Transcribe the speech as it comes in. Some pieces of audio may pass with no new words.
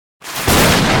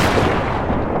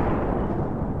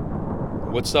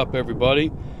What's up, everybody?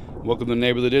 Welcome to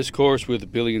Neighborly Discourse with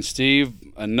Billy and Steve.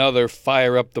 Another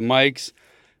fire up the mics.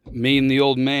 Me and the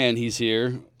old man, he's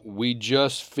here. We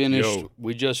just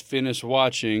finished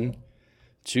watching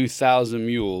 2,000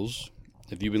 Mules.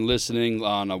 If you've been listening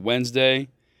on a Wednesday,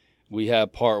 we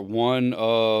have part one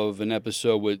of an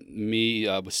episode with me,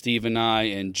 with Steve and I,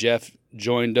 and Jeff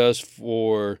joined us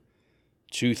for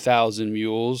 2,000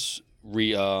 Mules.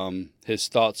 His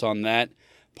thoughts on that.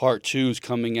 Part two is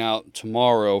coming out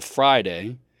tomorrow,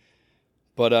 Friday.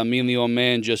 But me and the old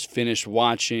man just finished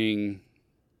watching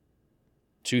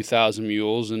 2,000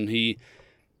 Mules, and he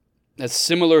has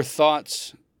similar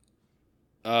thoughts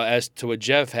as to what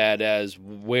Jeff had, as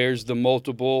where's the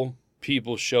multiple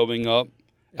people showing up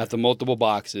at the multiple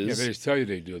boxes. Yeah, they just tell you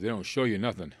they do. They don't show you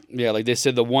nothing. Yeah, like they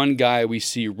said, the one guy we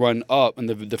see run up, and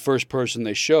the first person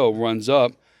they show runs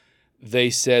up,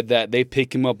 they said that they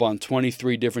pick him up on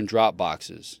 23 different drop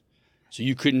boxes. So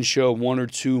you couldn't show one or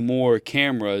two more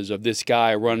cameras of this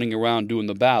guy running around doing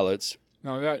the ballots.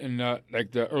 No, that and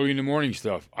like the early in the morning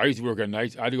stuff. I used to work at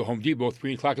night. I had to go Home Depot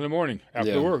 3 o'clock in the morning.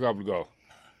 After work, I would go.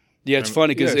 Yeah, it's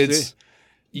funny because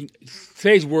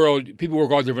today's world, people work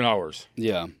all different hours.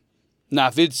 Yeah. Now,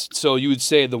 if it's so, you would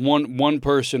say the one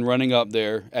person running up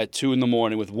there at 2 in the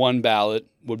morning with one ballot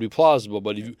would be plausible,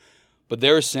 but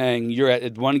they're saying you're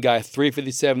at one guy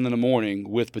 3:57 in the morning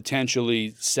with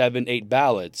potentially 7-8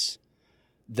 ballots.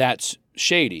 That's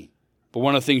shady. But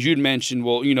one of the things you'd mentioned,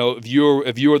 well, you know, if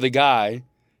you're the guy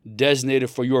designated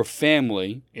for your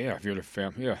family. Yeah, if you're the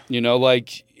family, yeah. You know,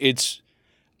 like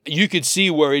you could see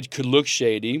where it could look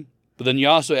shady, but then you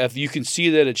also, if you can see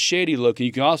that it's shady looking,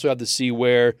 you can also have to see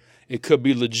where it could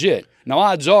be legit. Now,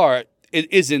 odds are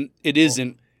it isn't.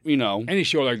 You know, any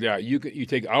show like that, you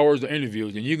take hours of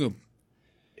interviews, and you can.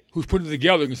 Who's putting it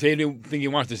together can say anything he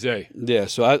wants to say. Yeah,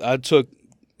 so I took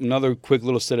another quick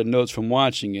little set of notes from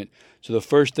watching it. So the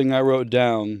first thing I wrote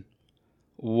down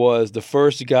was the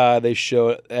first guy they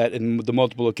showed in the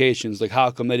multiple locations. Like,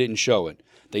 how come they didn't show it?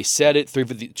 They said it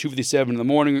 2:57 in the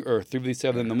morning or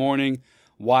 3:57 in the morning.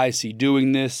 Why is he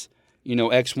doing this? You know,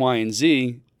 X, Y, and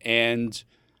Z. And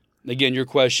again, your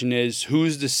question is,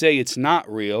 who's to say it's not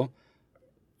real?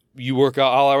 You work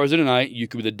out all hours of the night. You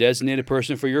could be the designated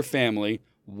person for your family.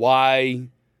 Why?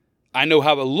 I know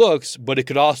how it looks, but it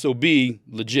could also be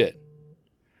legit.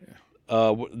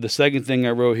 Yeah. The second thing I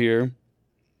wrote here,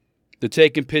 they're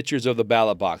taking pictures of the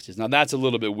ballot boxes. Now, that's a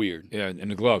little bit weird. Yeah,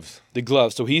 and the gloves. The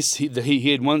gloves. So he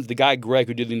had one, the guy, Greg,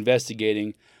 who did the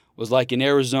investigating, was like in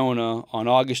Arizona on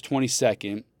August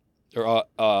 22nd, or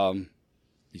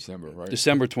December, right?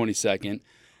 December 22nd.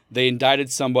 They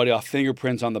indicted somebody off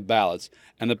fingerprints on the ballots,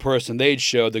 and the person they'd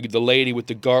show, the lady with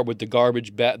the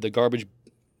garbage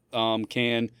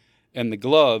can and the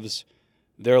gloves,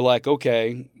 they're like,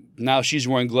 okay, now she's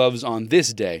wearing gloves on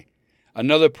this day.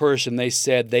 Another person they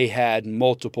said they had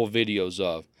multiple videos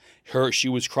of. She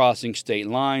was crossing state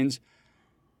lines.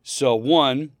 So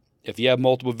one, if you have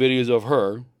multiple videos of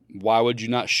her, why would you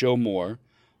not show more?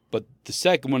 But the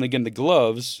second one, again, the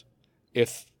gloves,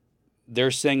 if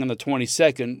they're saying on the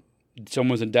 22nd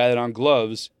someone's indicted on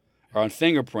gloves or on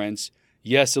fingerprints,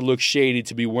 yes, it looks shady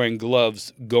to be wearing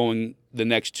gloves going the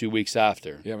next 2 weeks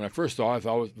after. Yeah, when I first saw it, I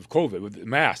thought it was with COVID, with the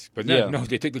mask. But then, no,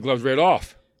 they took the gloves right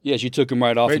off. Yeah, she took them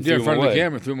right off and threw them away. Right there in front of the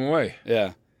camera, threw them away.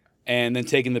 Yeah. And then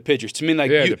taking the pictures. To me, like,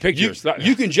 the pictures.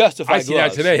 You can justify gloves. I see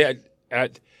that today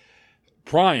at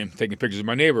Prime, taking pictures of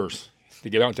my neighbors. To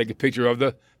get out and take a picture of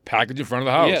the package in front of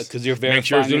the house. Yeah, because you're verifying make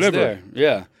sure it's delivered. There.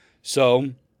 Yeah. So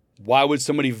why would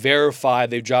somebody verify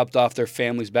they've dropped off their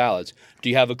family's ballots? Do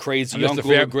you have a crazy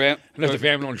uncle or grand? Unless the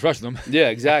family don't trust them. Yeah,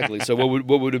 exactly. So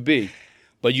what would it be?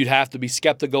 But you'd have to be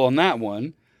skeptical on that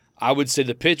one. I would say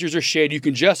the pictures are shady. You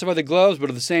can justify the gloves, but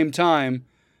at the same time,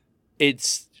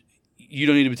 you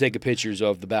don't need to be taking pictures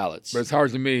of the ballots. But it's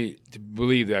hard to me to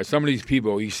believe that some of these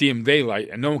people, you see them daylight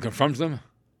and no one confronts them.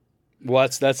 Well,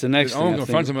 that's the next thing. No one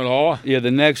confronts them at all. Yeah, the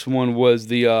next one was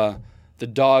the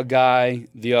dog guy.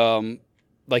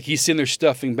 Like he's sitting there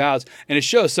stuffing ballots, and it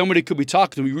shows somebody could be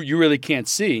talking to him. You really can't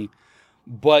see,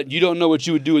 but you don't know what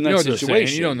you would do in that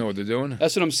situation. You don't know what they're doing.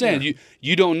 That's what I'm saying. Yeah.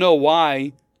 You don't know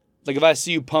why. Like if I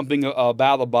see you pumping a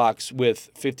ballot box with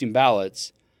 15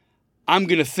 ballots, I'm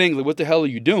gonna think like, what the hell are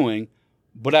you doing?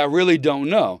 But I really don't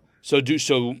know. So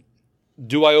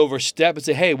do I overstep and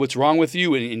say, hey, what's wrong with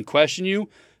you, and question you?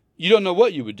 You don't know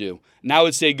what you would do. Now I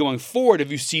would say going forward, if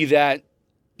you see that,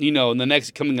 in the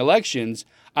next coming elections,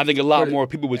 I think a lot more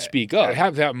people would speak up. It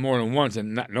have happened more than once,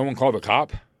 and no one called the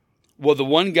cop. Well, the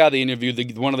one guy they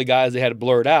interviewed, one of the guys they had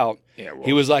blurred out,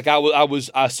 he was like,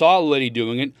 I saw a lady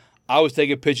doing it. I was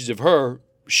taking pictures of her.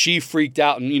 She freaked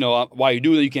out, and why are you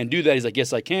doing that? You can't do that. He's like,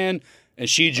 yes, I can. and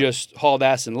she just hauled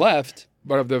ass and left.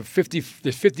 But of there's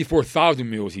 54,000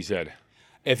 mules, he said.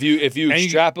 If you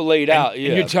extrapolate out, and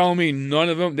you're telling me none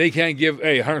of them, they can't give,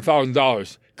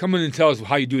 $100,000. Come in and tell us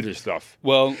how you do this stuff.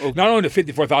 Well, okay. Not only the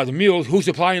 54,000 mules, who's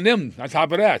supplying them on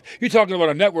top of that? You're talking about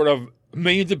a network of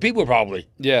millions of people probably.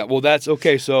 Yeah, well, that's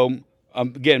okay. So,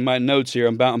 again, my notes here,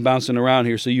 I'm bouncing around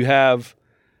here. So you have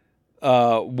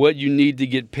what you need to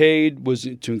get paid was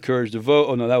to encourage the vote.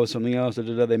 Oh, no, that was something else.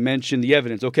 They mentioned the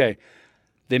evidence. Okay.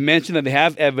 They mentioned that they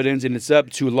have evidence, and it's up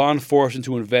to law enforcement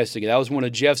to investigate. That was one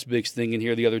of Jeff's big thing in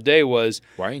here the other day was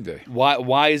why ain't they?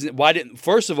 Why didn't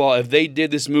first of all, if they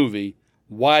did this movie,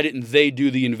 why didn't they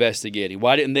do the investigating?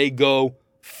 Why didn't they go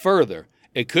further?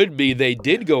 It could be they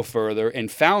did go further and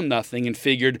found nothing and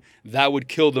figured that would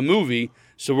kill the movie,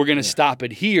 so we're going to stop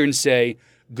it here and say,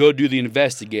 go do the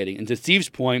investigating. And to Steve's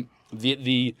point,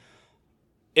 the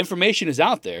information is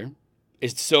out there.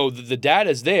 So the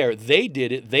data is there. They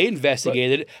did it. They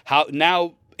investigated it.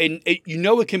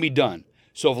 It can be done.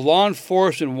 So if law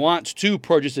enforcement wants to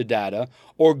purchase the data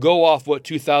or go off what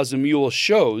 2000 Mules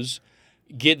shows,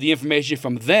 get the information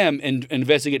from them and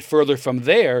investigate further from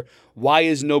there, why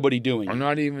is nobody doing it? Or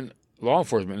not even law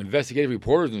enforcement, investigative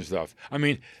reporters and stuff. I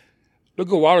mean, look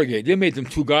at Watergate. They made them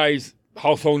two guys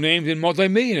household names and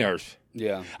multimillionaires.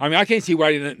 Yeah. I mean, I can't see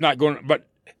why they're not going, but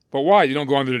why? They don't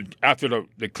go after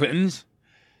the Clintons?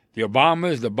 The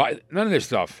Obamas, none of this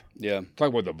stuff. Yeah. Talk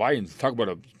about the Bidens. Talk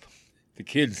about the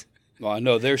kids. Well, I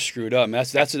know they're screwed up.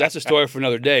 That's a story for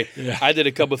another day. Yeah. I did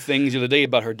a couple of things the other day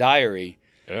about her diary.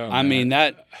 Yeah,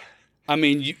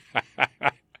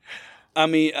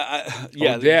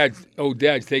 yeah.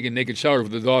 Dad's taking naked showers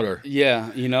with the daughter. Yeah,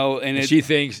 and she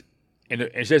thinks, and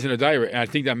it says in the diary, and I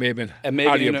think that may have been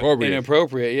highly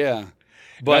inappropriate. Yeah,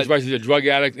 but that's why she's a drug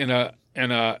addict and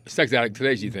a sex addict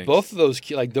today. She thinks both of those,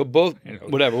 they're both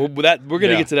whatever. We're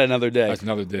gonna get to that another day. That's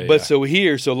another day. But so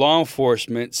law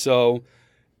enforcement, so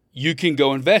you can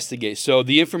go investigate. So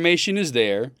the information is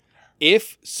there.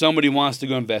 If somebody wants to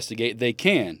go investigate, they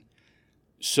can.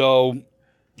 So,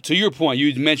 to your point,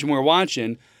 you mentioned we were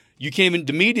watching. You can't even.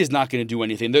 The media's not going to do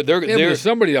anything. There's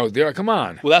somebody out there. Come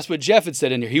on. Well, that's what Jeff had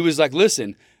said in here. He was like,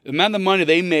 "Listen, the amount of money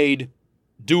they made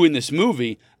doing this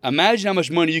movie. Imagine how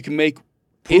much money you can make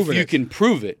if you can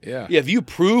prove it. Yeah. If you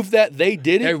prove that they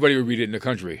did it, everybody would read it in the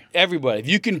country. Everybody. If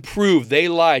you can prove they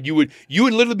lied, you would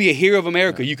literally be a hero of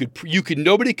America. Yeah.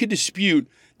 Nobody could dispute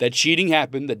that cheating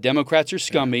happened. That Democrats are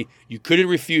scummy. Yeah. You couldn't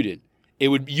refute it.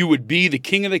 You would be the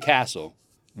king of the castle.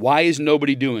 Why is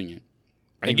nobody doing it?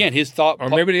 Again, his thought. Or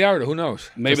maybe they are. Who knows?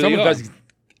 Maybe they are.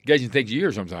 Investigation takes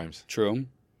years sometimes. True.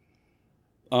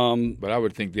 But I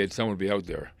would think that someone would be out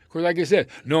there. Of course, like I said,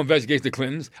 no investigation the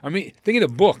Clintons. I mean, think of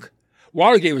the book.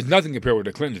 Watergate was nothing compared to what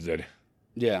the Clintons did.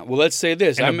 Yeah. Well, let's say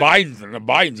this. And the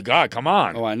Bidens, God, come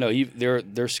on. Oh, I know. They're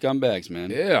scumbags, man.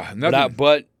 Yeah. Nothing.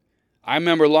 But I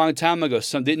remember a long time ago,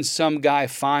 didn't some guy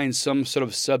find some sort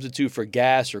of substitute for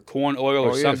gas or corn oil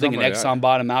or something, and Exxon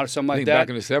bought him out or something like that? Back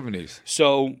in the 70s.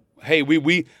 So, hey,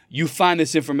 you find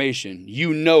this information.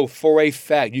 You know for a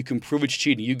fact you can prove it's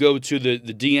cheating. You go to the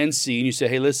DNC and you say,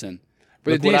 hey, listen.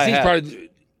 But the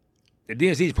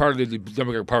DNC is part of the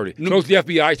Democratic Party. So is the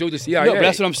FBI, so is the CIA. No, but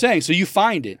that's what I'm saying. So you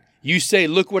find it. You say,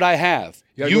 look what I have.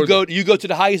 You go to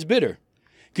the highest bidder.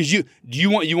 Because you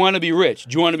want to be rich.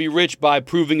 Do you want to be rich by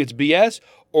proving it's BS,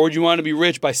 or do you want to be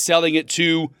rich by selling it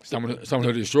to someone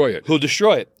who'll destroy it? Who'll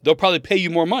destroy it? They'll probably pay you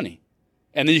more money,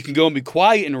 and then you can go and be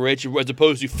quiet and rich, as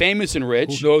opposed to famous and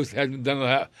rich. Who knows? Hasn't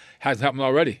happened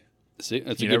already. See,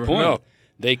 that's a good point. Know.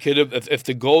 They could have, if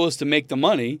the goal is to make the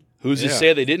money. Who's to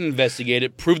say they didn't investigate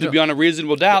it, proved it beyond a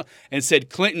reasonable doubt, and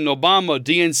said Clinton, Obama,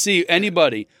 DNC,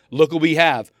 anybody, look what we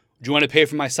have. Do you want to pay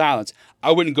for my silence?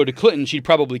 I wouldn't go to Clinton. She'd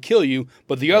probably kill you.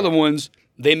 But the other ones,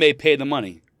 they may pay the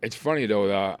money. It's funny,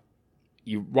 though.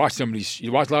 You watch a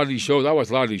lot of these shows. I watch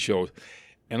a lot of these shows.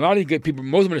 And a lot of these people,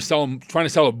 most of them are trying to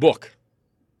sell a book.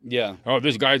 Yeah. Oh,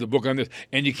 this guy has a book on this.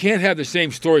 And you can't have the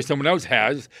same story someone else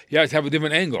has. You have to have a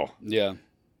different angle. Yeah.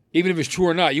 Even if it's true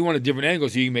or not, you want a different angle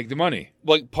so you can make the money.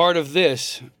 Like part of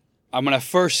this, when I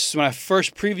first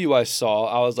preview I saw,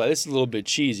 I was like, this is a little bit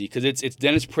cheesy because it's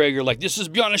Dennis Prager like this is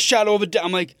beyond a shadow of a doubt.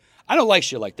 I'm like, I don't like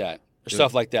shit like that or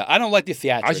stuff like that. I don't like the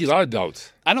theatrics. I see a lot of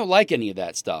doubts. I don't like any of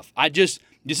that stuff. This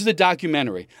is a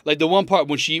documentary. Like the one part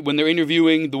when they're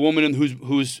interviewing the woman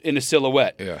who's in a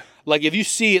silhouette. Yeah. Like if you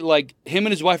see it, like him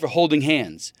and his wife are holding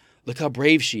hands. Look how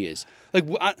brave she is. Like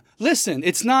listen,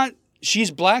 it's not.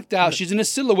 She's blacked out. She's in a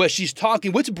silhouette. She's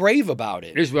talking. What's brave about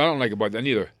it? Here's what I don't like about that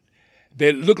either.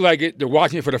 They look like they're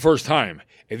watching it for the first time.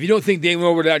 If you don't think they went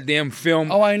over that damn film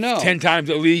 10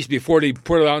 times at least before they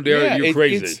put it out there, you're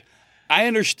crazy. I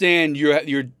understand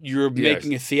you're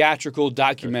making a theatrical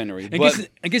documentary,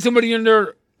 and get somebody in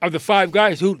there of the 5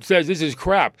 guys who says this is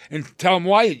crap, and tell them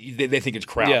why they think it's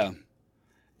crap. Yeah,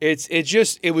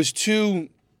 it was too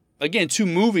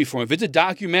movie form. If it's a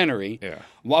documentary,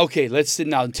 well, okay, let's sit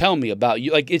down and tell me about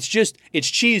you. Like it's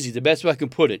cheesy. The best way I can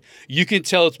put it. You can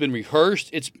tell it's been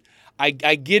rehearsed. I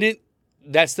get it.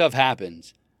 That stuff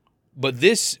happens. But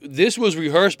this was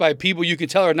rehearsed by people you can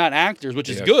tell are not actors, which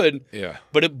is good. Yeah.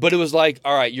 But it was like,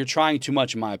 all right, you're trying too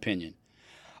much, in my opinion.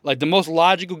 Like the most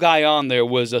logical guy on there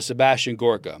was Sebastian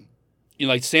Gorka. You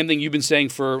know, like same thing you've been saying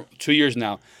for 2 years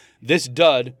now. This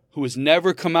dud who has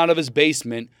never come out of his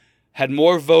basement had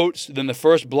more votes than the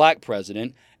first black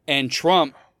president, and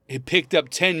Trump had picked up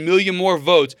 10 million more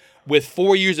votes with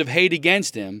 4 years of hate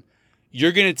against him.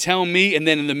 You're going to tell me, and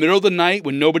then in the middle of the night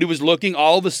when nobody was looking,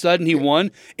 all of a sudden he won?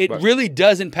 It really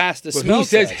doesn't pass the smell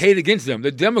test. Who says hate against them?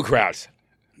 The Democrats.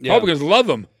 Yeah. Republicans love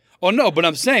him. Oh, no, but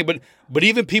I'm saying, but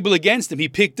even people against him, he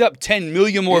picked up 10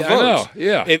 million more votes. I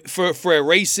know. For a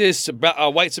racist,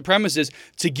 white supremacist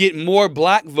to get more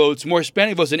black votes, more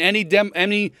Hispanic votes than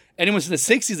anyone since the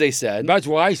 60s, they said. That's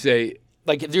why I say...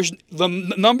 Like,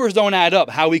 the numbers don't add up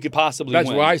how he could possibly win.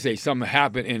 That's why I say something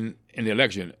happened in the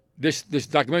election. This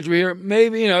documentary here,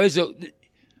 maybe, there's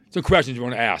some questions you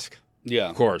want to ask. Yeah.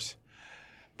 Of course.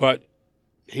 But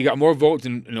he got more votes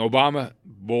than Obama.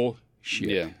 Bullshit.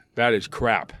 Yeah. That is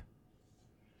crap.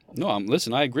 No,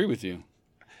 listen, I agree with you. And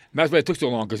that's why it took so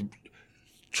long, because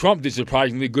Trump did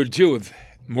surprisingly good, too, with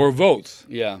more votes.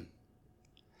 Yeah.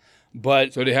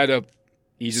 But so they had to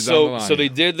ease it down the line. So they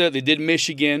did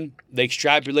Michigan. They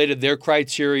extrapolated their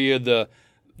criteria, the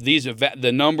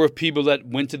number of people that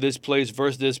went to this place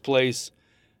versus this place,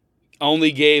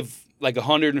 only gave like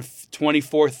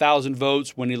 124,000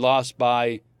 votes when he lost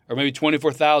by, or maybe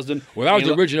 24,000. Well, that was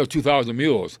the original 2,000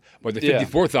 mules, but the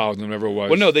 54,000, whatever it was.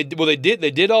 Well, no, they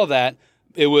did all that.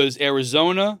 It was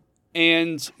Arizona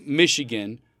and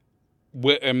Michigan.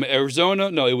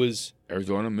 Arizona,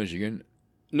 Michigan.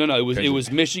 No, it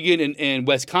was Michigan and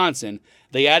Wisconsin.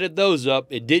 They added those up.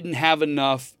 It didn't have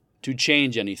enough to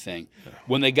change anything.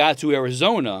 When they got to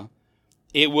Arizona,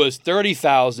 it was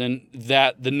 30,000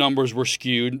 that the numbers were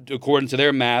skewed according to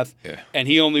their math, and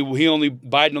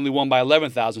Biden only won by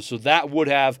 11,000. So that would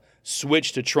have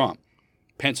switched to Trump.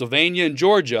 Pennsylvania and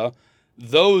Georgia,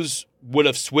 those would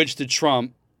have switched to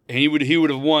Trump, and he would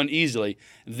have won easily.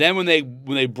 Then when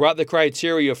they brought the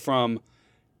criteria from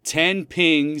 10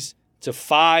 pings to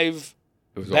 5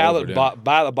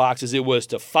 ballot boxes, it was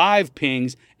to 5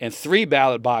 pings and 3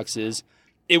 ballot boxes.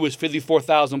 It was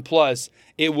 54,000 plus.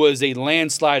 It was a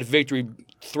landslide victory,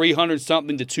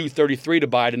 300-something to 233 to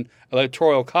Biden,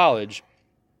 Electoral College.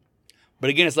 But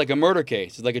again, it's like a murder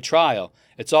case. It's like a trial.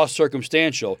 It's all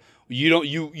circumstantial.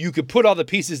 You could put all the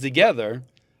pieces together,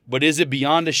 but is it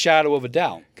beyond a shadow of a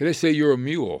doubt? Can I say you're a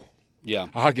mule? Yeah.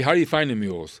 How do you find the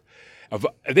mules? If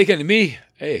they come to me,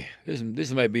 hey,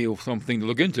 this might be something to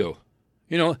look into.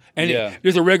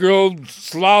 There's a regular old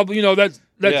slob,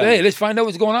 hey, let's find out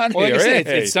what's going on here. Like I said,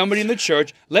 it's somebody in the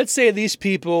church. Let's say these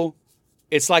people,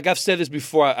 it's like I've said this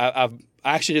before. I've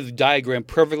actually did the diagram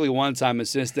perfectly one time, and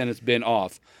since then it's been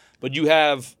off. But you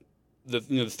have the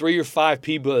 3 or 5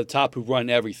 people at the top who run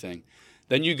everything.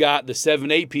 Then you got the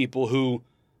 7, 8 people who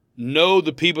know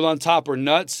the people on top are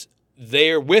nuts.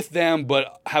 They're with them,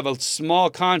 but have a small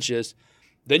conscience.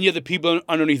 Then you have the people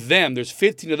underneath them. There's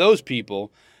 15 of those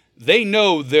people. They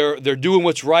know they're doing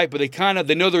what's right, but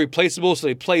they know they're replaceable, so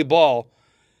they play ball.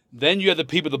 Then you have the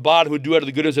people at the bottom who do out of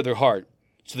the goodness of their heart.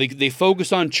 So they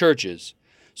focus on churches.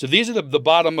 So these are the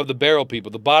bottom of the barrel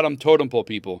people, the bottom totem pole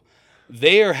people.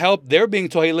 They're being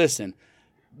told, hey, listen,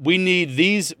 we need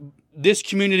this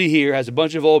community here has a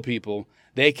bunch of old people.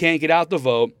 They can't get out the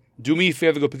vote. Do me a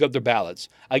favor, go pick up their ballots.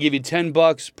 I give you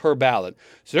 $10 per ballot.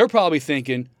 So they're probably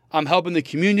thinking, I'm helping the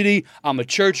community. I'm a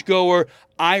churchgoer.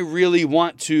 I really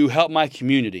want to help my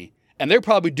community. And they're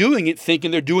probably doing it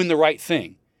thinking they're doing the right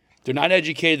thing. They're not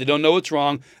educated. They don't know what's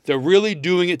wrong. They're really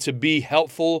doing it to be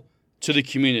helpful to the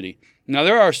community. Now,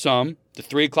 there are some, the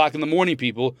 3 o'clock in the morning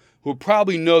people, who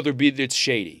probably know it's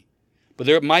shady.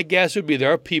 But my guess would be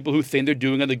there are people who think they're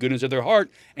doing it out of the goodness of their heart,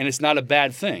 and it's not a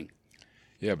bad thing.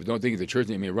 Yeah, but don't think the church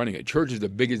ain't running it. Church is the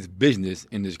biggest business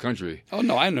in this country. Oh,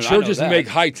 no, I know. Churches I know that. make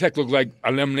high tech look like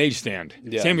a lemonade stand.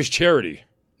 Yeah. Same as charity.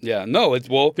 Yeah, no,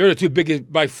 they're the 2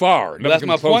 biggest by far. But that's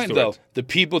my point, though. The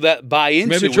people that buy into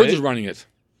maybe the church is running it.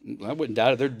 I wouldn't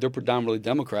doubt it. They're predominantly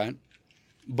Democrat.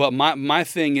 But my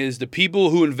thing is the people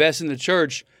who invest in the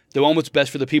church, they want what's best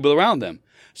for the people around them.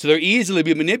 So they're easily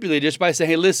be manipulated just by saying,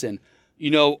 hey, listen,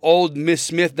 old Miss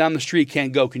Smith down the street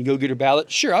can't go. Can you go get her ballot?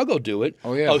 Sure, I'll go do it.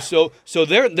 Oh yeah. Oh, so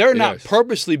they're not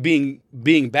purposely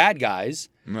being bad guys.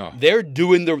 No. They're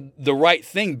doing the right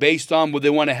thing based on what they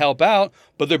want to help out,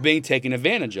 but they're being taken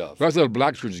advantage of. That's how the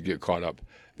black churches get caught up.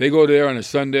 They go there on a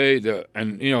Sunday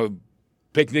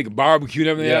picnic, barbecue, and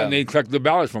everything, and they collect the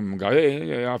ballots from them. Go,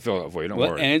 hey, I'll fill it out for you. Don't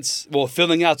worry. And it's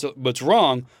filling out's what's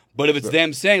wrong. But if it's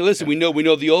them saying, "Listen, we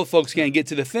know the old folks can't get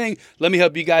to the thing. Let me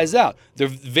help you guys out." They're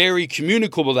very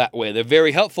communicable that way. They're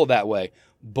very helpful that way.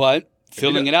 But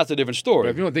filling it out's a different story. But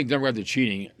if you don't think Democrats are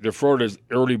cheating, they're for this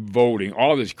early voting,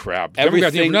 all this crap.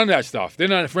 Democrats have none of that stuff. They're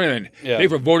not for anything. They're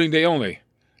for voting day only.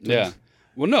 Yeah.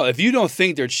 Well, no. If you don't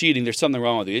think they're cheating, there's something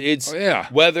wrong with you. It's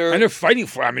whether and they're fighting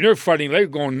for. They're fighting. They're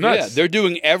going nuts. Yeah, they're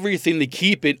doing everything to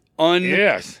keep it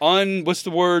unsecure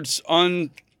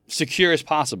as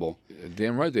possible.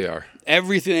 Damn right they are.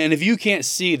 Everything, and if you can't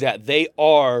see that they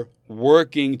are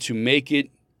working to make it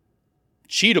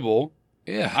cheatable,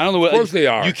 I don't know what. Of course they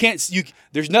are. You can't.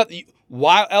 There's nothing.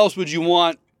 Why else would you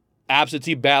want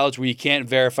absentee ballots where you can't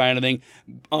verify anything?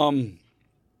 The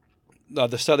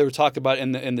stuff they were talking about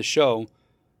in the show.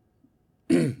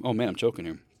 Oh man, I'm choking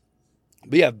here.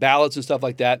 But yeah, ballots and stuff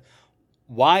like that.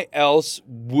 Why else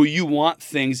will you want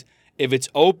things if it's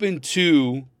open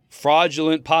to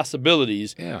fraudulent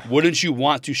possibilities? Wouldn't you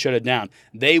want to shut it down?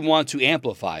 They want to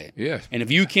amplify it. Yes. And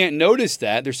if you can't notice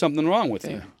that, there's something wrong with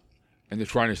you. And they're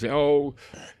trying to say,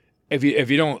 if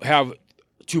you don't have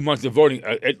 2 months of voting,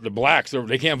 the blacks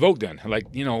they can't vote then. Or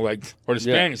the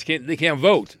Spaniards they can't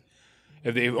vote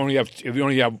if you only have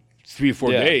 3 or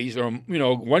 4 days or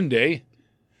 1 day.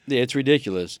 Yeah, it's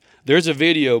ridiculous. There's a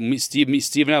video Steve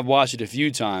and I've watched it a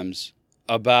few times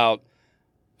about.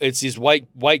 It's these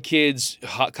white kids,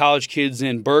 college kids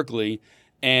in Berkeley,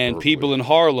 and people in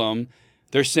Harlem.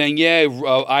 They're saying,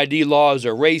 ID laws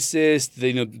are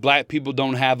racist. Black people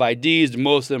don't have IDs.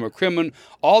 Most of them are criminal.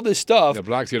 All this stuff. The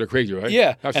blacks get crazy, right?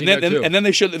 Yeah, and then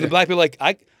they show the black people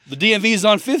the DMV is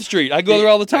on 5th Street. I go there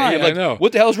all the time. I know.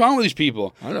 What the hell's wrong with these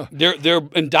people? I know. They're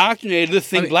indoctrinated to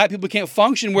think black people can't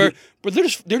function. But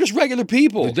they're just regular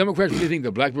people. The Democrats really think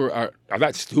the black people are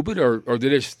that stupid, or they're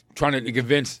just trying to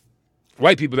convince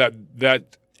white people that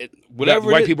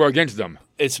white people are against them.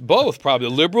 It's both, probably.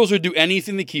 The liberals would do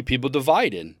anything to keep people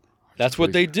divided. That's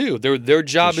what they do. Their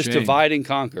job is divide and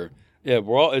conquer. Yeah,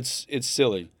 it's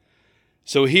silly.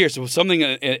 So something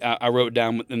I wrote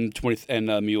down in 20 and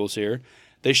Mules here.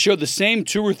 They showed the same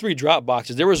 2 or 3 drop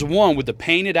boxes. There was one with the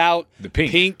painted out, the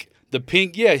pink,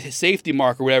 safety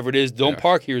mark or whatever it is, don't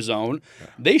park here zone.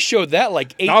 They showed that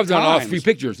like 8 times. I was on all 3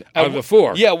 pictures out of the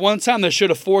 4. Yeah, one time they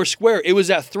showed a 4 square. It was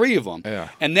at 3 of them. Yeah.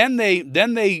 And then they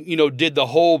did the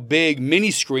whole big mini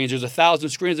screens. There's 1,000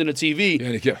 screens in a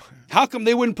TV. Yeah, how come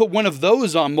they wouldn't put one of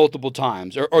those on multiple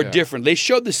times or different? They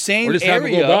showed the same area. Or just have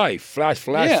them go by. Flash.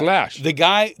 The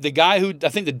guy who, I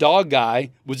think the dog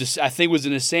guy, was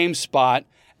in the same spot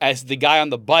as the guy on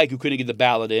the bike who couldn't get the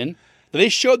ballot in. They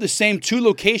showed the same 2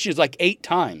 locations like 8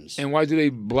 times. And why do they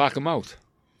block them out?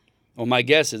 Well, my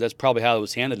guess is that's probably how it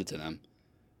was handed to them.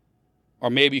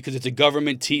 Or maybe because it's a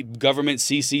government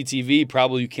CCTV,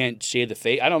 probably you can't shade the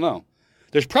face. I don't know.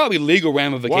 There's probably legal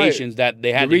ramifications that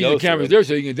they had to go through. The reason the camera's there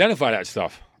so you can identify that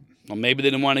stuff. Well, maybe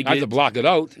they didn't want to not to block it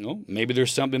out. Maybe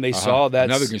there's something they saw that's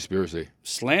another conspiracy.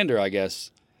 Slander, I guess.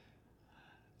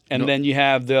 And then you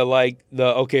have the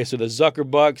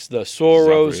Zuckerbucks, the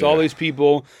Soros, all these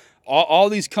people. All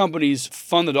these companies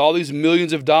funded all these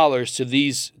millions of dollars to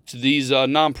these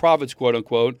nonprofits, quote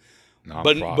unquote.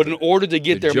 But in order to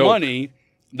get their money,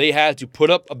 they had to put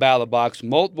up a ballot box,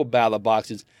 multiple ballot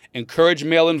boxes, encourage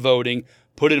mail-in voting,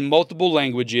 put it in multiple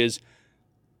languages.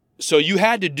 So you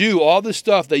had to do all the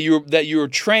stuff that you were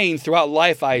trained throughout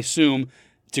life, I assume,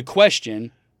 to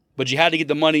question, but you had to get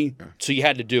the money, so you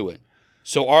had to do it.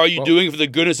 So are you doing it for the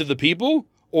goodness of the people?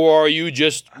 Or are you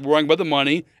just worrying about the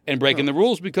money and breaking the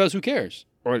rules because who cares?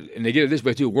 And they get it this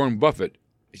way too. Warren Buffett.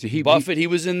 He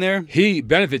was in there? He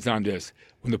benefits on this.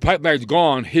 When the pipeline's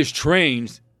gone, his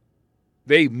trains,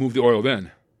 they move the oil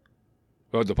then.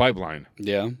 Well, the pipeline.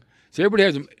 Yeah. So everybody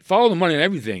has to follow the money and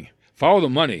everything. Follow the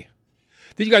money.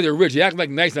 These guys are rich. They act like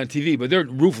nice on TV, but they're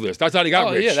ruthless. That's how they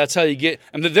got rich. Yeah, that's how you get.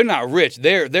 I mean, they're not rich.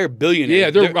 They're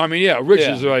billionaires. Yeah, rich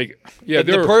is like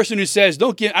the person who says,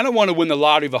 I don't want to win the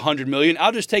lottery of $100 million.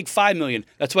 I'll just take $5 million.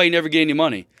 That's why you never get any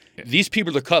money. Yeah. These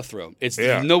people are cutthroat.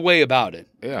 There's no way about it.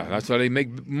 Yeah, that's how they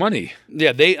make money.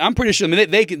 Yeah, I'm pretty sure. I mean,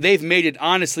 they've made it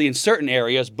honestly in certain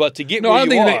areas, but to get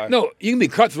you can be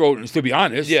cutthroat and still be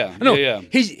honest. Yeah, yeah.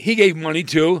 He gave money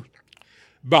to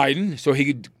Biden so he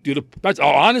could do that's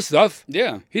all honest stuff.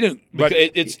 Yeah, he didn't. But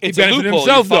it's he a benefited loophole.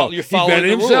 himself though. You're following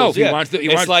he the himself. rules. He Yeah. wants to.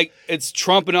 It's like it's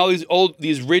Trump and all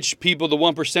these rich people, the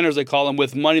 1%ers they call them,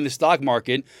 with money in the stock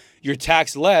market. You're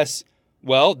taxed less.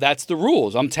 Well, that's the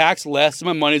rules. I'm taxed less if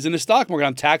my money's in the stock market.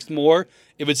 I'm taxed more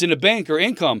if it's in a bank or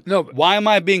income. No, why am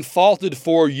I being faulted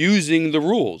for using the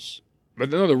rules? But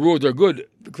no, the rules are good.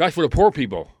 That's for the poor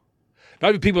people.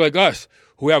 Not the people like us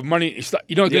who have money.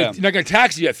 You're not going to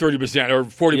tax you at 30% or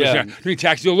 40%. Yeah. You're going to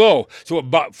tax you low. So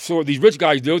what these rich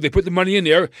guys do, they put the money in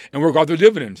there and work out their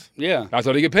dividends. Yeah. That's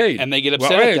how they get paid. And they get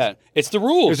upset at that. It's the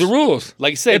rules. It's the rules.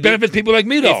 Like I said, it benefits people like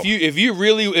me, though. If you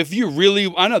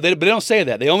really, I know, but they don't say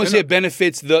that. They only say it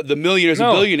benefits the millionaires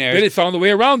and billionaires. They found a way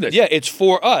around it. Yeah, it's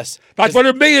for us. That's why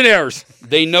they're billionaires.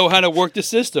 They know how to work the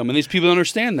system, and these people don't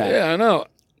understand that. Yeah, I know.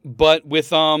 But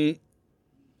with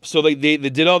so they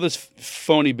did all this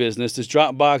phony business, this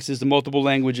drop boxes, the multiple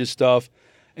languages stuff,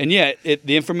 and yeah,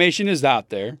 the information is out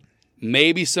there.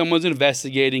 Maybe someone's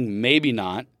investigating, maybe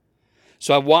not.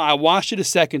 So I watched it a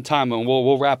second time, and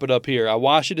we'll wrap it up here. I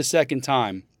watched it a second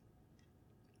time.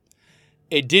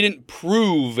 It didn't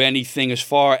prove anything as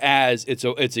far as it's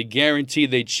a guarantee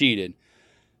they cheated,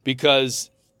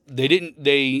 because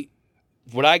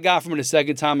what I got from it a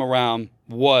second time around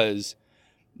was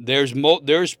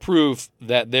there's proof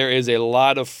that there is a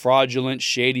lot of fraudulent,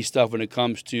 shady stuff when it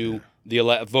comes to the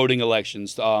voting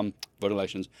elections,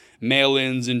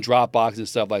 mail-ins and drop boxes and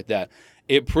stuff like that.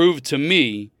 It proved to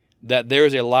me that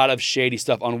there's a lot of shady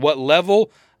stuff. On what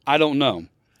level, I don't know.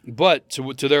 But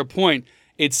to their point,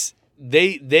 it's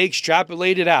they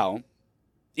extrapolate it out.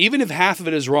 Even if half of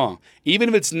it is wrong, even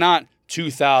if it's not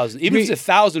 2,000, even if it's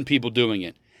 1,000 people doing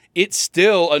it, it's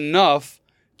still enough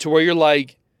to where you're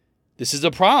like, this is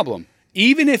a problem.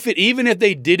 Even if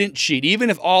they didn't cheat, even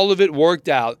if all of it worked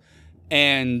out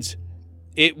and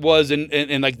it was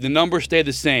and like the numbers stay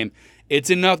the same, it's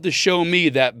enough to show me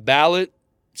that ballot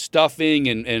stuffing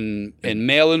and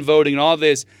mail-in voting and all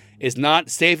this is not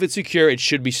safe and secure. It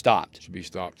should be stopped. It should be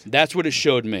stopped. That's what it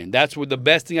showed me. That's what the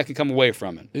best thing I could come away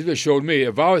from it. This is what it showed me.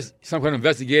 If I was some kind of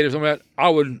investigator or something like that, I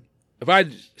would, if I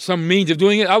had some means of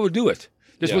doing it, I would do it.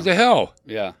 Just what the hell?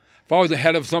 Yeah. If I was the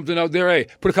head of something out there, hey,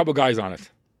 put a couple guys on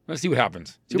it. Let's see what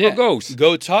happens. See where it goes.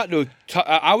 Go talk to.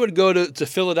 I would go to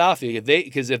Philadelphia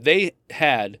because if they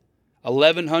had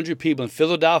 1,100 people in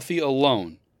Philadelphia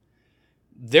alone,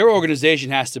 their organization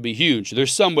has to be huge.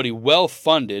 There's somebody well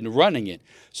funded running it.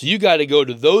 So you got to go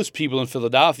to those people in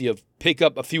Philadelphia, pick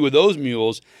up a few of those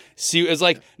mules. See, it's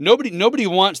like nobody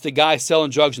wants the guy selling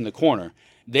drugs in the corner.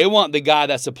 They want the guy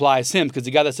that supplies him, because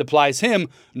the guy that supplies him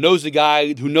knows the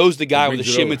guy who knows the guy where the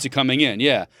shipments are coming in.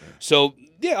 Yeah. So,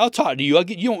 yeah, I'll talk to you.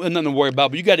 You don't have nothing to worry about,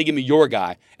 but you got to give me your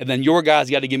guy. And then your guy's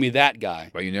got to give me that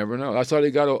guy. But you never know. That's how they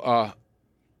got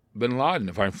Bin Laden.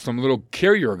 If I'm some little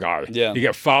carrier guy. Yeah. You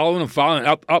get following up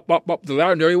the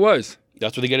ladder, and there he was.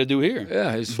 That's what they got to do here.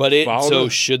 Yeah. But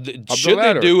should they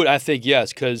do it? I think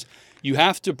yes, because you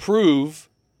have to prove.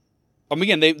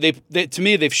 Again, they to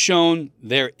me they've shown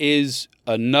there is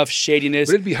enough shadiness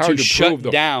but it'd be hard to shut prove,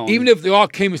 though. down. Even if they all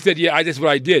came and said, "Yeah, that's what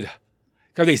I did,"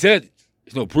 because they said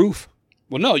there's no proof.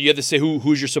 Well, no, you have to say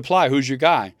who's your supplier, who's your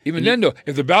guy. Even then, though,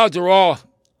 if the ballots are all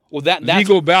that's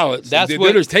legal ballots, that's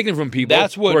what is taken from people.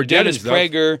 That's what Dennis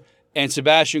Prager Prager and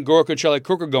Sebastian Gorka and Charlie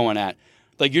Cook are going at.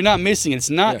 Like, you're not missing it.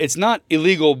 It's not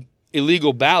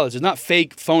illegal ballots. It's not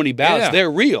fake, phony ballots. Yeah.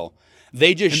 They're real.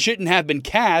 They just shouldn't have been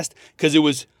cast because it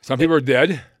was. Some people are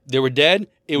dead. They were dead.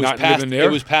 It was Not past. living there.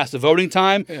 It was past the voting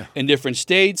time in different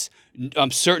states.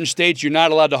 Certain states you're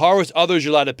not allowed to harvest. Others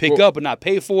you're allowed to pick up and not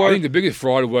pay for. I think the biggest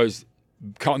fraud was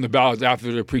counting the ballots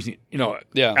after the precinct.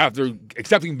 After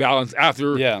accepting ballots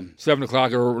after 7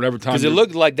 o'clock or whatever time. Because it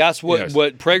looked like that's what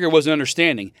Prager wasn't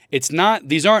understanding. It's not.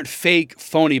 These aren't fake,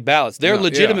 phony ballots. They're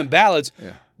legitimate ballots.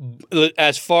 Yeah.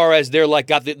 As far as they're like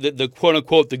got the quote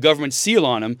unquote the government seal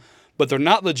on them, but they're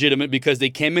not legitimate because they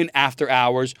came in after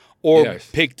hours or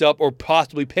picked up or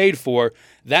possibly paid for.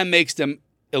 That makes them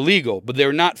illegal, but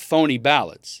they're not phony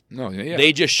ballots. No,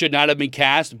 they just should not have been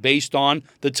cast based on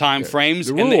the time frames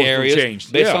and the areas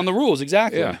changed. based on the rules.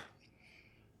 Exactly. Yeah.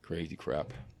 Crazy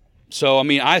crap. So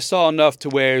I saw enough to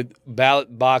where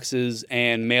ballot boxes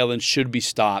and mail-ins should be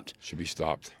stopped. Should be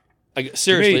stopped. Like,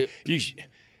 seriously.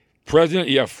 President,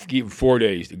 give him 4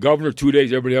 days. The governor, 2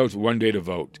 days. Everybody else, 1 day to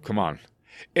vote. Come on.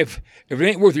 If it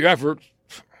ain't worth your effort,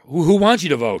 who wants you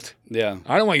to vote? Yeah,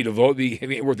 I don't want you to vote. It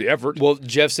ain't worth the effort. Well,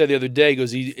 Jeff said the other day, he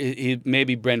goes, he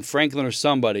maybe Brent Franklin or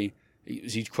somebody.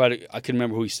 He's I can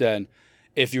remember who he said.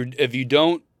 If you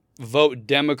don't vote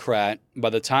Democrat by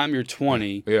the time you're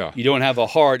 20, you don't have a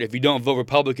heart. If you don't vote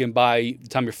Republican by the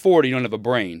time you're 40, you don't have a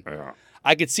brain. Yeah.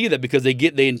 I could see that because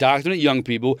they indoctrinate young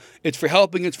people. It's for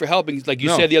helping. Like you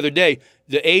No. said the other day,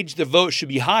 the age to vote should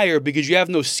be higher because you have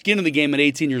no skin in the game at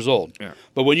 18 years old. Yeah.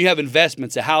 But when you have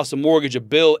investments, a house, a mortgage, a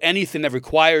bill, anything that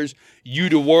requires you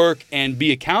to work and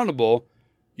be accountable,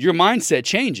 your mindset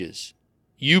changes.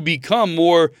 You become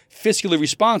more fiscally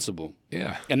responsible.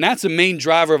 Yeah. And that's the main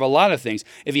driver of a lot of things.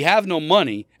 If you have no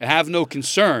money and have no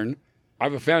concern, I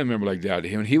have a family member like that.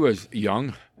 When he was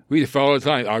young, we used to fight all the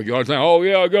time, argue all the time. Oh,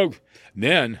 yeah, I'll go. And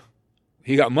then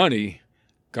he got money,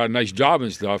 got a nice job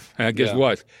and stuff. And guess Yeah.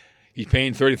 what? He's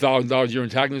paying $30,000 a year in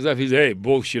taxes and stuff. He said, hey,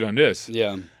 bullshit on this.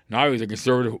 yeah. Now he's a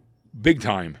conservative big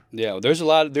time. Yeah,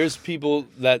 there's people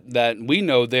that we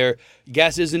know their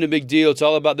gas isn't a big deal. It's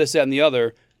all about this, that, and the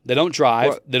other. They don't drive.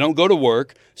 Well- They don't go to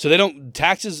work. So they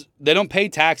don't pay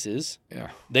taxes. Yeah.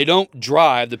 They don't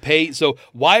drive. So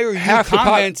why are you Half the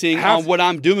commenting half- on what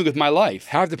I'm doing with my life?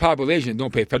 Half the population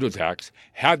don't pay federal tax.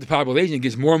 Half the population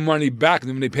gets more money back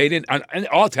than when they paid in on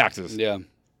all taxes. Yeah.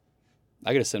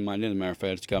 I got to send mine in, as a matter of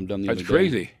fact. I just got them done the That's other day.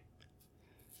 crazy.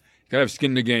 Gotta have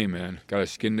skin in the game, man. Gotta have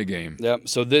skin in the game. Yep.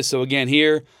 So again,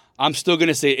 here, I'm still going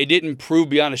to say it didn't prove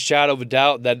beyond a shadow of a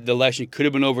doubt that the election could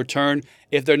have been overturned.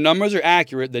 If their numbers are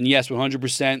accurate, then yes,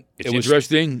 100%. It's it was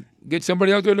interesting. Get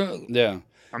somebody out there to. Yeah.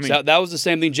 I mean- so that was the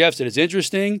same thing Jeff said. It's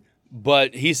interesting,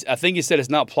 but I think he said it's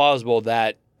not plausible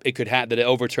that it could that it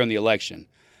overturned the election.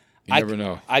 You never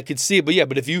know. I could see it,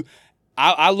 but if you,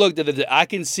 I looked at it, I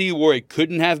can see where it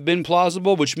couldn't have been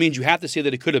plausible, which means you have to say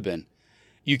that it could have been.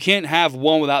 You can't have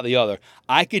one without the other.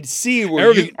 I could see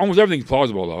where Almost everything's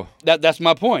plausible, though. that's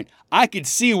my point. I could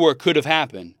see where it could have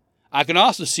happened. I can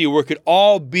also see where it could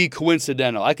all be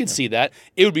coincidental. I could see that.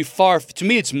 It would be to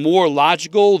me, it's more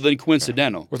logical than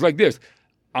coincidental. It's like this.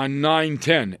 On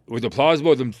 9/10, was it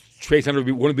plausible the Trade Center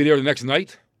wouldn't be there the next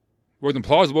night? It wasn't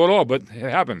plausible at all, but it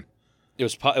happened. It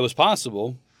was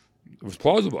possible. It was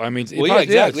plausible. I mean, Well, yeah,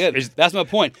 exactly. Yeah. That's my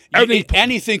point. everything-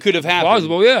 Anything could have happened.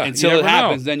 Plausible, yeah. Until You it never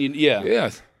happens, know. then yeah.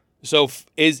 Yes. So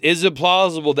is it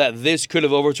plausible that this could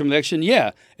have overturned the election?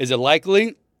 Yeah. Is it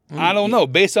likely? I don't know.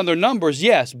 Based on their numbers,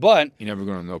 yes. But You're never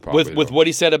going to know probably. with what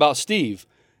he said about Steve,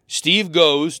 Steve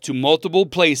goes to multiple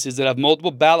places that have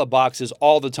multiple ballot boxes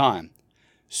all the time.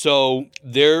 So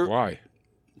they're Why?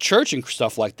 church and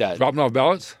stuff like that. Dropping off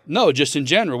ballots? No, just in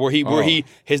general, where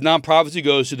his nonprofits he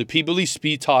goes to, the people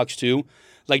he talks to,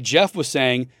 like Jeff was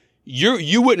saying,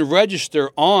 you wouldn't register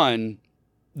on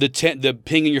the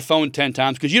ping in your phone 10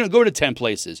 times because you don't go to 10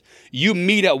 places. You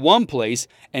meet at one place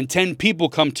and 10 people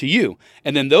come to you,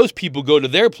 and then those people go to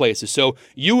their places. So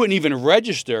you wouldn't even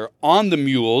register on the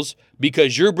mules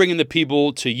because you're bringing the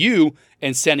people to you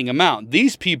and sending them out.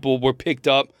 These people were picked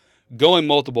up going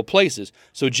multiple places.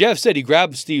 So Jeff said he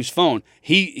grabbed Steve's phone.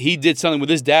 He did something with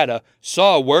his data,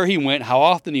 saw where he went, how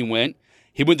often he went.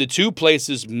 He went to 2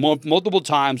 places multiple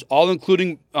times, all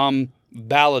including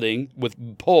balloting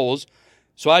with polls.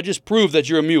 So I just proved that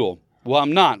you're a mule. Well,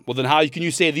 I'm not. Well, then how can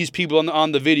you say these people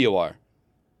on the video are?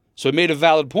 So it made a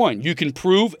valid point. You can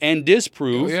prove and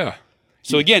disprove. Oh, yeah.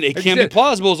 So again, it Like can you be said,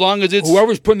 plausible as long as it's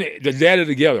Whoever's putting the data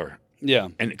together, yeah,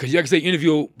 and because you have to say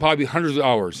interview probably hundreds of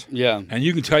hours, yeah. and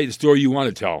you can tell you the story you want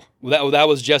to tell. Well, that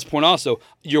was Jeff's point also.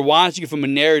 You're watching it from a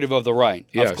narrative of the right.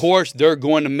 Yes. Of course, they're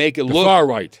going to make it The look far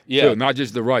right, Yeah. too, not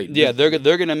just the right. Yeah, they're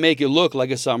going to make it look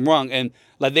like it's something wrong. And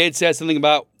like they had said something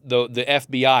about the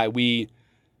FBI,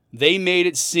 they made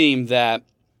it seem that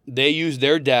they used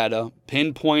their data,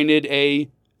 pinpointed a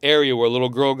area where a little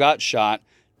girl got shot,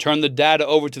 turned the data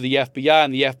over to the FBI,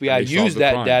 and the FBI And they solved used the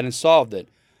that crime. data and solved it.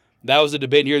 That was a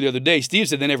debate here the other day. Steve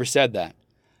said they never said that.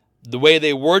 The way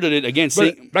they worded it, again,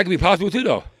 But that could be possible, too,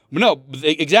 though. no,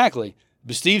 exactly.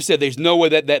 But Steve said there's no way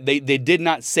that they did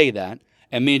not say that.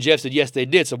 And me and Jeff said, yes, they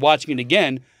did. So watching it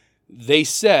again, they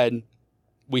said,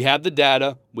 we have the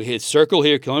data. We hit circle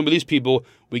here, killing with these people.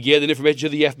 We gave the information to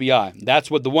the FBI. That's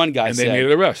what the one guy And said. they made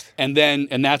an arrest. And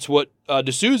that's what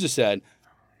D'Souza said.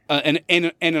 And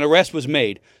an arrest was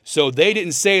made. So they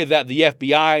didn't say that the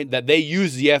FBI, that they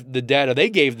used the data they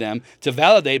gave them to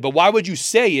validate. But why would you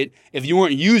say it if you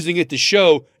weren't using it to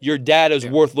show your data is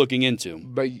worth looking into?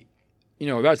 But,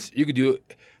 you could do.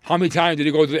 How many times did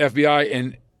he go to the FBI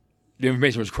and the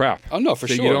information was crap? Oh, no, for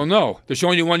So sure. you don't know. They're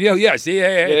showing you one. See,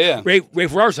 Yeah. Wait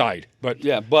for our side. But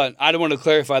Yeah, but I don't want to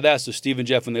clarify that. So Steve and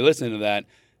Jeff, when they listen to that,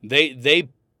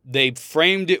 they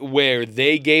framed it where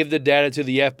they gave the data to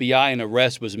the FBI and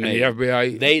arrest was made. the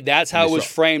FBI. That's how it was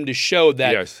framed to show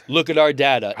that. Yes. Look at our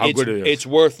data. How good it is. It's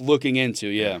worth looking into.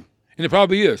 Yeah. And it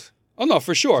probably is. Oh no,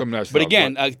 for sure. Some of that But stuff,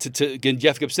 again, again,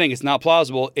 Jeff kept saying it's not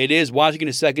plausible. It is. Watching it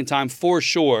a second time for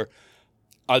sure.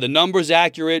 Are the numbers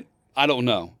accurate? I don't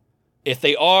know. If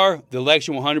they are, the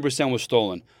election 100% was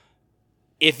stolen.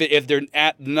 if the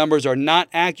numbers are not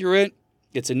accurate,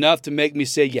 it's enough to make me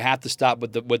say you have to stop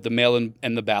with the mail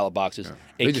and the ballot boxes. Yeah.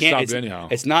 They just stop it anyhow.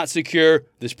 It's not secure.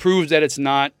 This proves that it's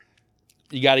not.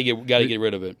 You got to get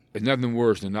rid of it. It's nothing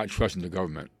worse than not trusting the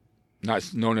government,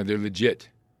 not knowing that they're legit.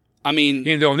 I mean,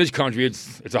 even though in this country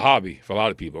it's a hobby for a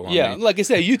lot of people. Yeah, like I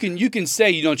said, you can say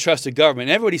you don't trust the government.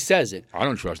 Everybody says it. I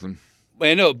don't trust them.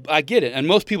 I know, I get it, and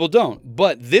most people don't.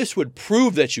 But this would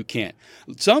prove that you can't.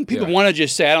 Some people want to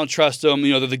just say, I don't trust them,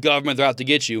 they're the government, they're out to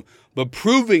get you. But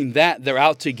proving that they're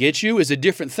out to get you is a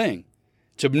different thing.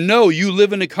 To know you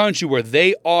live in a country where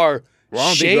they are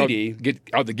shady. Get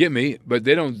out to get me, but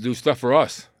they don't do stuff for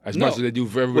us as much as they do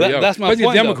for everybody else. That's my point,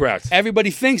 the Democrats. Though. Everybody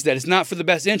thinks that. It's not for the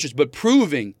best interest. But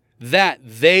proving that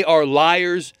they are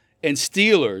liars and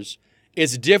stealers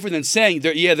is different than saying,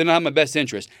 they're not in my best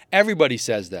interest. Everybody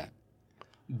says that.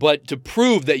 But to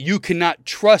prove that you cannot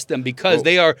trust them because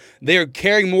they are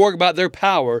caring more about their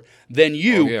power than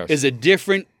you is a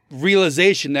different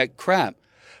realization. That crap.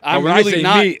 When I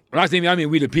say me, I mean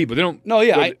we the people. They don't. No,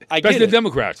 yeah, I get it. Especially the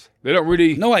Democrats. They don't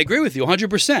really. No, I agree with you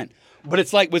 100%. But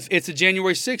it's like it's the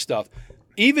January 6th stuff.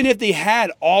 Even if they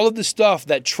had all of the stuff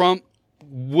that Trump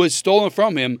was stolen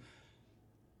from him,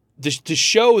 to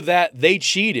show that they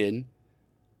cheated,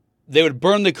 they would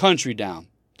burn the country down.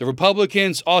 The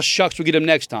Republicans, all shucks, we'll get them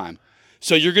next time.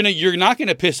 So you're not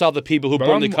gonna piss off the people who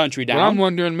burn the country down. But I'm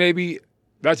wondering maybe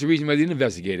that's the reason why they didn't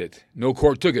investigate it. No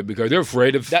court took it because they're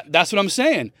afraid of. That's what I'm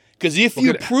saying. Because if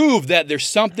you prove that there's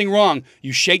something wrong,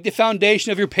 you shake the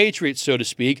foundation of your patriots, so to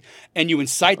speak, and you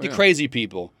incite the crazy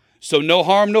people. So no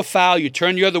harm, no foul. You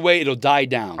turn the other way, it'll die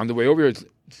down. On the way over here,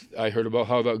 I heard about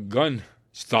how the gun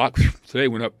stock today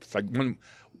went up. It's like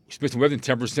Smith & Wesson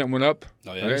 10% went up.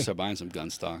 Oh yeah, okay. Start buying some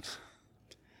gun stocks.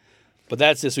 But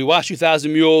that's this. We watched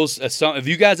 2,000 Mules. If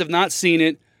you guys have not seen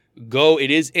it, go. It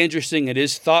is interesting. It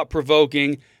is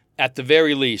thought-provoking. At the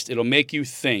very least, it'll make you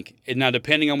think. And now,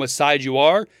 depending on what side you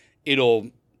are, it'll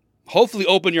hopefully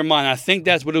open your mind. I think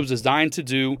that's what it was designed to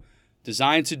do.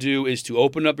 Designed to do is to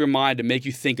open up your mind and make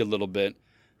you think a little bit.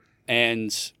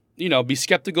 And, be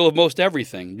skeptical of most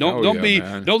everything. Don't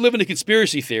live in a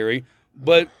conspiracy theory.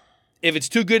 But if it's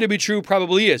too good to be true,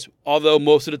 probably is. Although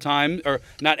most of the time, or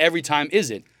not every time,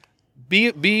 is it.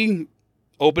 Be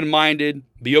open-minded.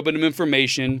 Be open to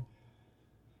information.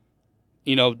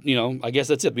 I guess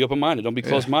that's it. Be open-minded. Don't be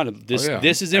closed-minded.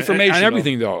 This is information. And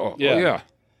everything, though. Yeah.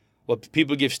 Well,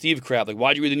 people give Steve crap. Like,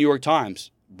 why'd you read the New York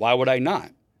Times? Why would I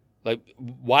not? Like,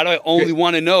 why do I only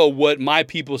want to know what my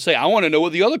people say? I want to know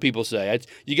what the other people say.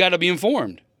 You got to be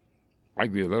informed. I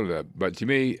agree with a little of that. But to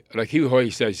me, like he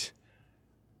always says,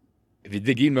 if you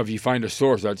dig enough, you find a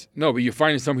source. But you're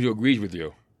finding somebody who agrees with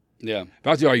you. Yeah.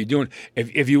 That's all you're doing.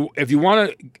 If you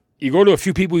want to, you go to a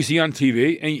few people you see on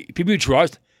TV and people you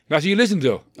trust. That's what you listen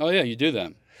to. Oh, yeah, you do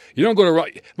that. You don't go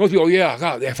to most people,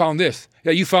 God, I found this.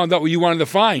 Yeah, you found out what you wanted to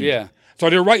find. Yeah. So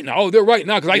they're right now. Oh, they're right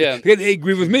now because they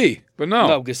agree with me. But no.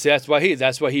 No, because that's why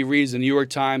he reads the New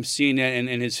York Times,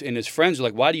 CNN, and his friends are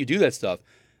like, why do you do that stuff?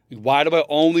 Why do I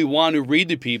only want to read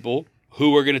to people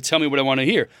who are going to tell me what I want to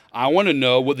hear? I want to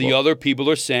know what the other people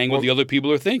are saying, what the other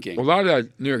people are thinking. Well, a lot of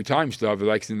that New York Times stuff,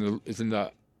 it's in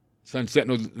the Sun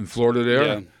Sentinel in Florida there.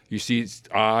 Yeah. You see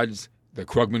odds, the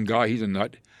Krugman guy, he's a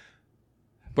nut.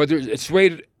 But it's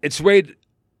swayed. It's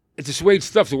a swayed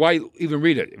stuff. So why even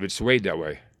read it if it's swayed that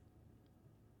way?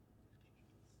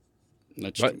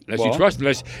 Unless you trust,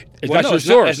 that's your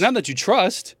source. It's not that you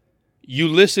trust. You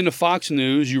listen to Fox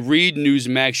News. You read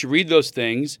Newsmax. You read those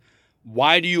things.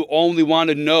 Why do you only want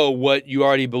to know what you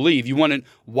already believe? You want to.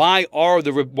 Why are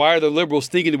the liberals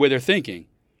thinking the way they're thinking?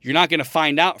 You're not going to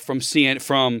find out from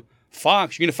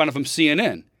Fox. You're going to find out from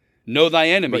CNN. Know thy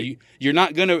enemy. You're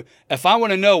not going to. If I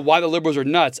want to know why the liberals are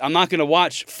nuts, I'm not going to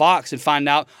watch Fox and find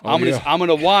out. I'm going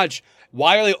to watch.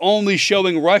 Why are they only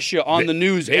showing Russia on the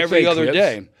news every other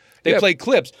day? They play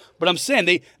clips. But I'm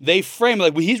saying they frame it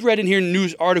like he's read in here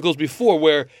news articles before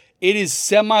where it is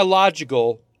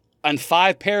semi-logical on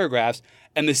 5 paragraphs,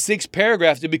 and the 6th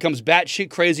paragraph it becomes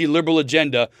batshit crazy liberal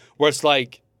agenda where it's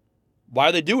like, why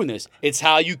are they doing this? It's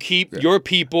how you keep your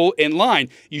people in line.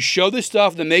 You show the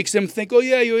stuff that makes them think, oh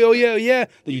yeah.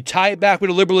 Then you tie it back with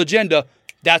a liberal agenda.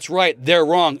 That's right. They're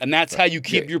wrong. And that's how you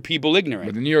keep your people ignorant.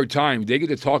 But the New York Times, they get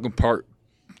the talking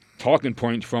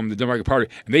point from the Democratic Party,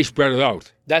 and they spread it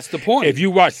out. That's the point. If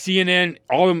you watch CNN,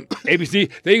 all of them,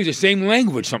 ABC, they use the same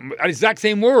language, exact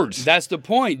same words. That's the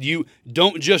point. You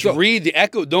don't just read the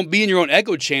echo. Don't be in your own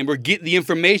echo chamber. Get the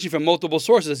information from multiple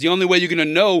sources. That's the only way you're going to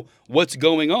know what's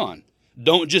going on.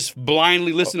 Don't just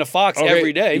blindly listen to Fox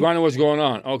every day. You want to know what's going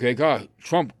on? Okay, God,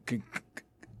 Trump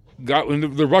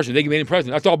when the Russians, they made him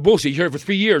president. That's all bullshit. You heard it for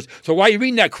 3 years. So why are you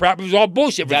reading that crap? It was all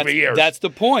bullshit for 3 years. That's the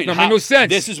point. It made no sense.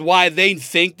 This is why they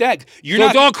think that.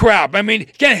 It's all crap. I mean, you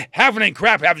can't have it ain't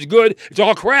crap. Half is good. It's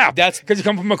all crap. That's because you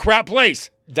come from a crap place.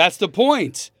 That's the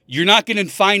point. You're not going to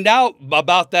find out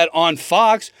about that on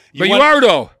Fox. You are,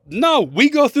 though. No, we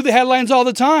go through the headlines all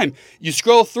the time. You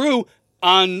scroll through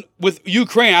with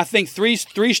Ukraine. I think three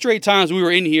straight times we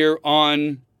were in here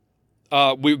on.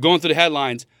 We were going through the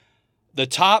headlines. The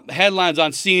top headlines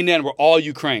on CNN were all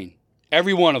Ukraine.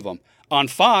 Every one of them. On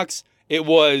Fox, it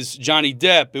was Johnny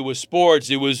Depp. It was sports.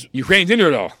 It was Ukraine's in there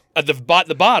though. At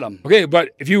the bottom. Okay,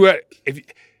 but if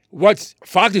what's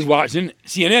Fox is watching,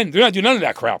 CNN, they're not doing none of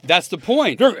that crap. That's the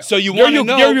point. So you want to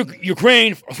know? They're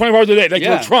Ukraine 24 hours a day. Like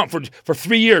for Trump for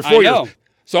 3 years, 4 years.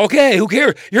 So okay, who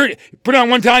cares? You heard, put it on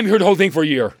one time, you heard the whole thing for a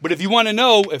year. But if you want to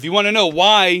know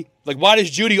why, like, why does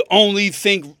Judy only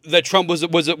think that Trump was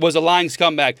a lying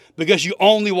scumbag? Because you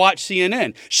only watch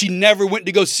CNN. She never went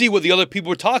to go see what the other people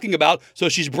were talking about, so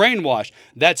she's brainwashed.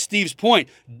 That's Steve's point.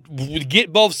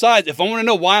 Get both sides. If I want to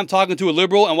know why I'm talking to a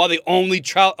liberal and why they only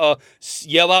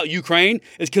yell out Ukraine,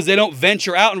 it's because they don't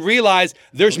venture out and realize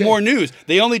there's more news.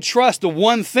 They only trust the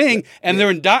one thing, and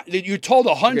you're told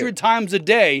 100 times a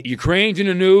day. Ukraine's in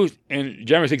the news, and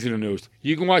Jeremy Six in the news.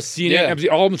 You can watch CNN,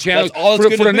 NBC, all the channels for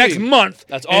the next month.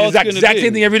 That's all it's going to be. Exact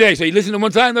same thing every day. So you listen to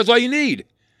one time, that's all you need.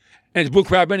 And it's bull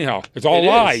crap anyhow. It's all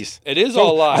lies. It is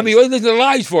all lies. I mean, what do you listen to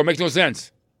lies for? It makes no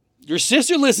sense. Your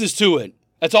sister listens to it.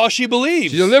 That's all she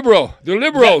believes. She's a liberal. They're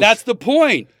liberals. That's the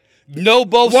point. Know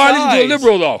both sides. Why listen to a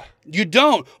liberal, though? You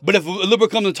don't. But if a liberal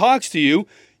comes and talks to you,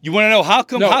 you want to know how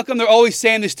come they're always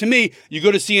saying this to me? You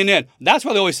go to CNN. That's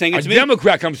why they're always saying it to me. A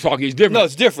Democrat comes talking. It's different. No,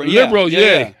 it's different. Liberals,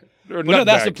 yeah. But no,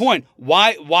 that's the point.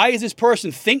 Why does this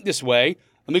person think this way?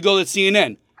 Let me go to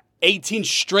CNN. 18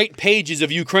 straight pages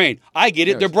of Ukraine. I get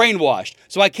it. They're brainwashed.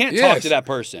 So I can't talk to that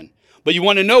person. But you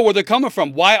want to know where they're coming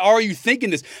from. Why are you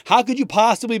thinking this? How could you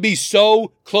possibly be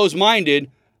so close-minded?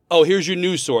 Oh, here's your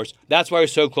news source. That's why you're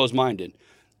so close-minded.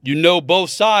 You know both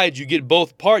sides. You get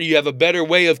both parties. You have a better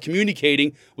way of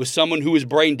communicating with someone who is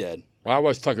brain dead. Well, I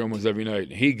watch Tucker almost every night.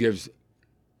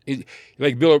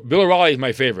 Like Bill O'Reilly is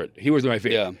my favorite. He was my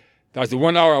favorite. Yeah. That's the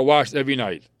 1 hour I watched every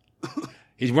night.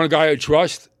 He's one guy I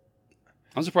trust.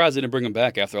 I'm surprised they didn't bring him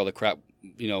back after all the crap,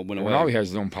 went away. Well, now he has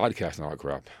his own podcast and all that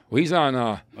crap. Well, he's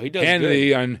on he does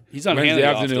Hannity on Wednesday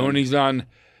afternoon. Often. He's on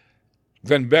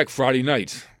Glenn Beck Friday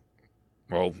night.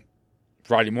 Well,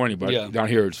 Friday morning, but down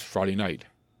here it's Friday night,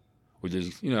 which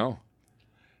is,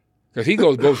 because he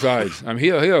goes both sides. I mean,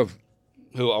 he'll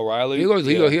who, O'Reilly? He rips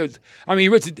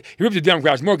the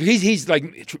Democrats more because he's like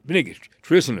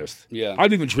traditionalist. Yeah. I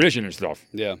believe in tradition and stuff.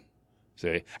 Yeah.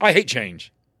 See, I hate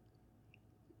change.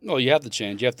 No, you have to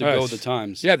change. You have to go with the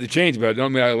times. You have to change, but I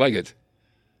don't mean I like it.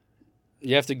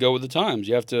 You have to go with the times.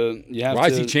 You have to.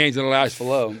 I see change in the last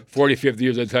 40, 50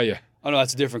 years, I tell you. Oh, no,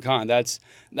 that's a different kind. I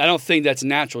don't think that's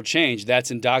natural change.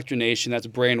 That's indoctrination. That's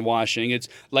brainwashing. It's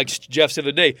like Jeff said the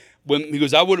other day, when he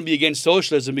goes, I wouldn't be against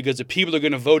socialism because the people are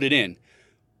going to vote it in.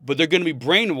 But they're going to be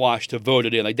brainwashed to vote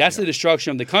it in. Like, that's the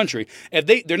destruction of the country. If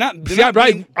they're not.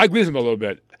 I agree with him a little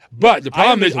bit. But the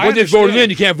problem is, when it's voted in,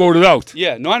 you can't vote it out.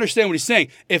 Yeah, no, I understand what he's saying.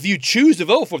 If you choose to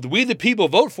vote for it, we the people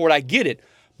vote for it, I get it.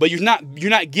 But you're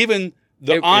not given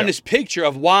the honest picture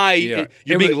of why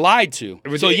you're being lied to.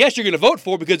 So yes, you're going to vote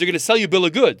for it because they're going to sell you a bill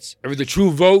of goods. If it's a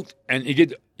true vote, and you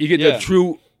get the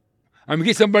true. I mean,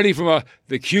 get somebody from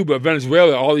the Cuba,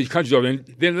 Venezuela, all these countries over there,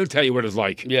 then they'll tell you what it's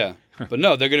like. Yeah, but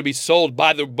no, they're going to be sold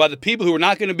by the people who are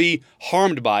not going to be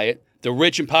harmed by it. The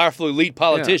rich and powerful elite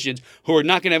politicians who are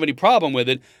not going to have any problem with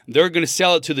it, they're going to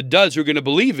sell it to the duds who are going to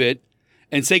believe it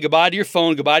and say goodbye to your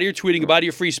phone, goodbye to your tweeting, goodbye to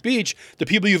your free speech. The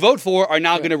people you vote for are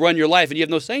now going to run your life, and you have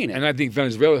no say in it. And I think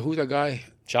Venezuela, who's that guy?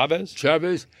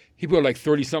 Chavez? He put like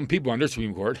 30-something people on their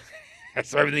Supreme Court.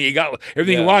 That's everything he got.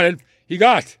 Everything he wanted, he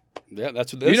got. Yeah,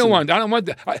 that's what I don't want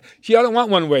that. I don't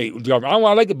want one way government.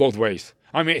 I like it both ways.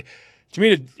 I mean, to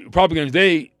me, the Republicans,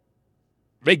 they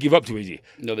give up too easy.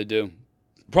 No, they do.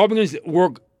 Republicans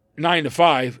work 9 to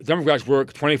 5. Democrats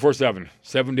work 24/7,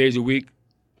 7 days a week,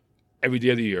 every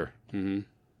day of the year,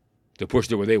 to push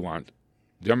the way they want.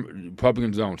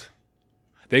 Republicans don't.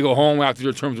 They go home after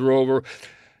their terms are over.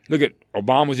 Look at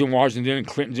Obama's in Washington,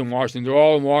 Clinton's in Washington. They're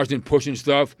all in Washington pushing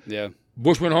stuff. Yeah.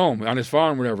 Bush went home on his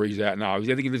farm, wherever he's at now. I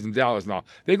think he lives in Dallas now.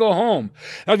 They go home.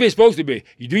 That's what it's supposed to be.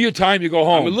 You do your time, you go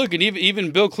home. I mean, look, and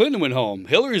even Bill Clinton went home.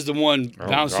 Hillary's the one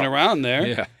bouncing around there.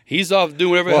 Yeah. He's off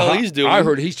doing whatever the hell he's doing. I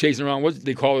heard he's chasing around, what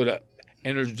they call it,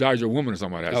 Energizer woman or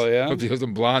something like that. Oh, yeah? Because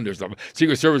some blonde or something.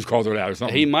 Secret Service called her that or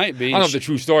something. He might be. I don't know if the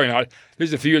true story or not. This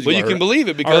is a few years But ago. you can believe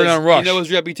it I heard because on Rush. you know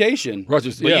his reputation. Rush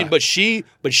is, But, yeah.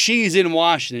 but she's in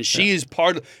Washington. She's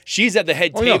she's at the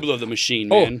head Oh, yeah. table of the machine,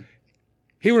 Oh. man.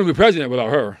 He wouldn't be president without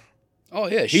her. Oh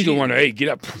yeah, He's the one that, hey, get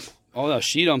up. Oh no,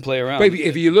 she don't play around. Baby,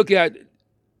 if you look at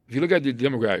the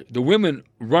Democrat, the women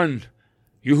run.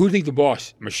 Who do you think the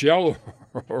boss? Michelle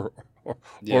or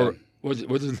was it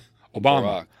Obama?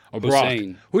 Barack. Or Barack.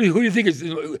 Hussein. Who do you think is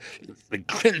the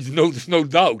Clintons? There's no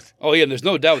doubt. Oh yeah, there's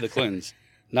no doubt with the Clintons.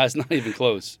 No, it's not even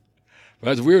close.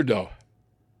 That's weird though.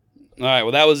 All right,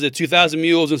 well that was the 2,000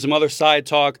 Mules and some other side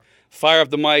talk. Fire up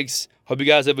the mics. Hope you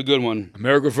guys have a good one.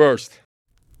 America first.